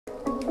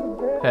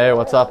Hey,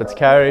 what's up? It's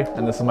Carrie,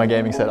 and this is my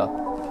gaming setup.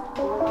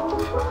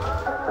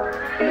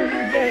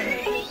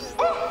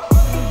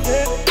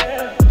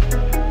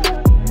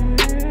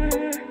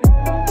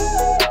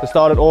 To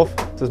start it off,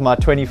 this is my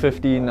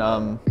 2015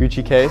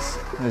 Gucci case.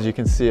 As you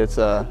can see, it's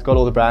got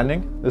all the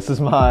branding. This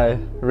is my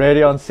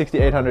Radeon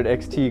 6800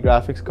 XT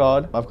graphics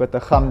card. I've got the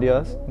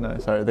Gamdias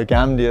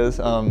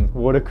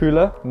water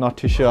cooler. Not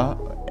too sure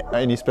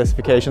any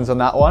specifications on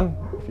that one.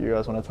 If you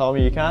guys want to tell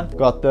me, you can.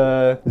 Got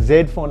the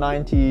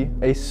Z490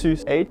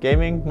 Asus 8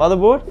 gaming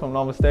motherboard, if I'm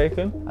not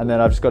mistaken. And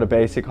then I've just got a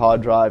basic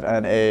hard drive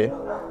and a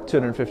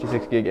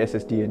 256 gig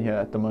SSD in here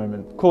at the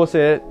moment.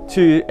 Corsair,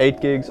 two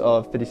 8 gigs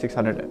of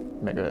 3600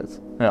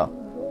 megahertz. Yeah,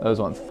 those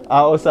ones.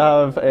 I also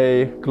have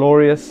a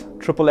glorious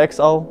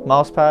XXL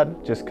mouse pad,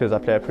 just because I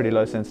play a pretty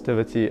low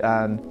sensitivity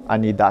and I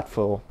need that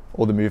for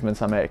all the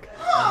movements I make.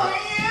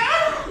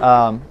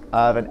 I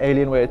have an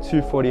Alienware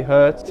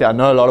 240Hz. See, I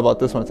know a lot about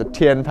this one. It's a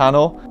TN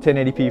panel,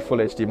 1080p Full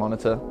HD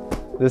monitor.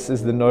 This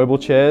is the Noble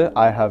chair.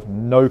 I have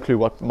no clue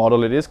what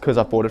model it is because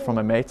I bought it from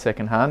a mate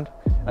second hand.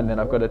 And then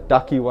I've got a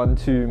Ducky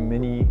 1.2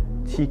 Mini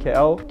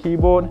TKL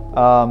keyboard.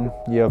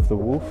 You have the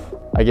Wolf.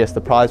 I guess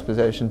the prized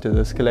possession to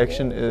this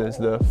collection is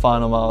the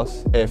Final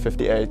Mouse Air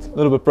 58. A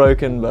little bit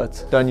broken,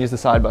 but don't use the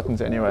side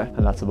buttons anyway.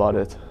 And that's about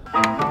it.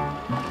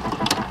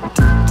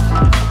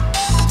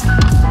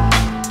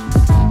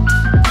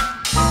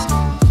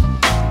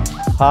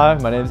 Hi,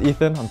 my name is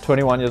Ethan. I'm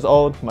 21 years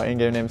old. My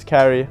in-game name is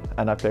Carrie,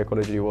 and I play Call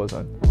of Duty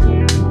Warzone.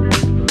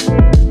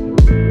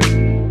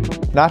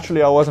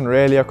 Naturally, I wasn't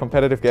really a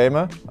competitive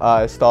gamer.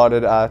 I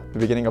started at the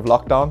beginning of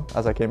lockdown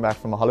as I came back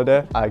from a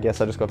holiday. I guess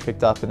I just got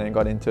picked up and then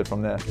got into it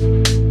from there.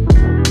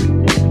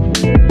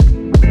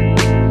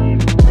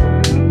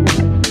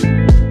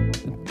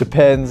 It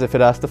depends if it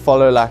has to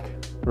follow like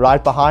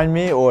right behind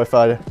me or if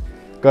I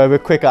go a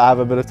bit quicker, I have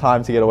a bit of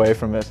time to get away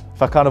from it.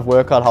 If I kind of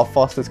work out how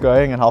fast it's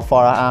going and how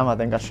far I am, I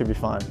think I should be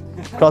fine.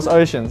 Cross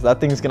oceans,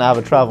 that thing's gonna have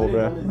a travel,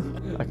 bro.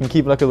 I can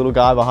keep like a little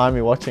guy behind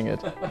me watching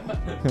it.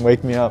 It can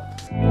wake me up.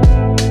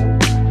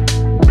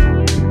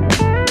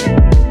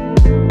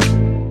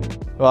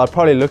 Well, I'd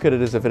probably look at it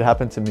as if it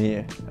happened to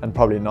me, and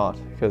probably not,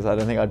 because I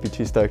don't think I'd be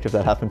too stoked if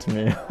that happened to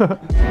me.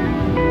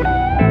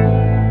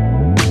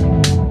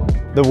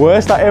 The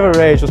worst I ever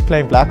raged was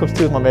playing Black Ops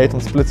 2 with my mate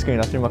on split screen.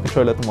 I threw my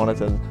controller at the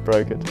monitor and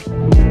broke it.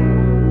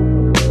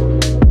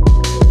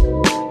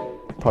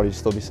 Probably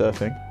still be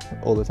surfing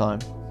all the time,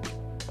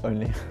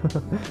 only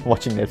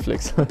watching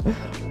Netflix.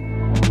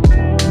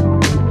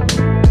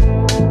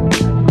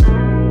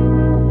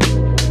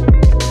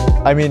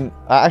 I mean,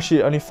 I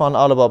actually only found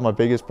out about my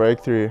biggest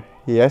breakthrough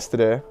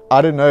yesterday.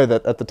 I didn't know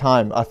that at the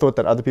time. I thought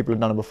that other people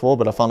had done it before,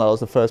 but I found out I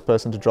was the first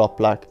person to drop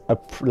like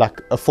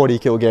a 40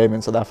 kill game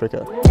in South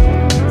Africa.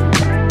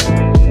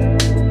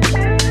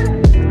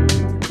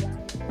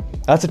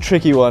 That's a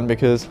tricky one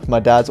because my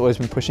dad's always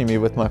been pushing me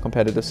with my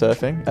competitive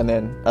surfing, and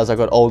then as I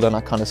got older and I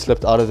kind of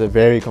slipped out of the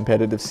very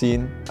competitive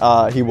scene,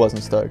 he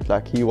wasn't stoked.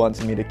 Like, he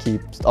wanted me to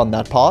keep on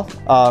that path.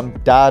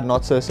 Dad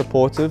not so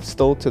supportive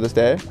still to this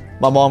day.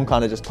 My mom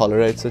kind of just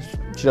tolerates it.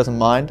 She doesn't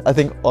mind. I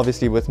think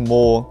obviously with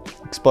more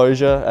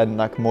exposure and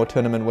like more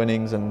tournament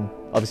winnings and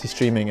obviously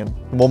streaming and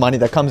the more money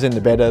that comes in,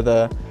 the better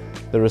the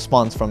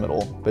response from it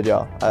all. But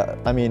yeah,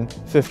 I mean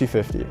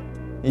 50-50.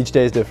 Each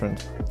day is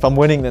different. If I'm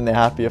winning, then they're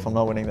happy. If I'm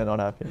not winning, they're not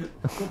happy.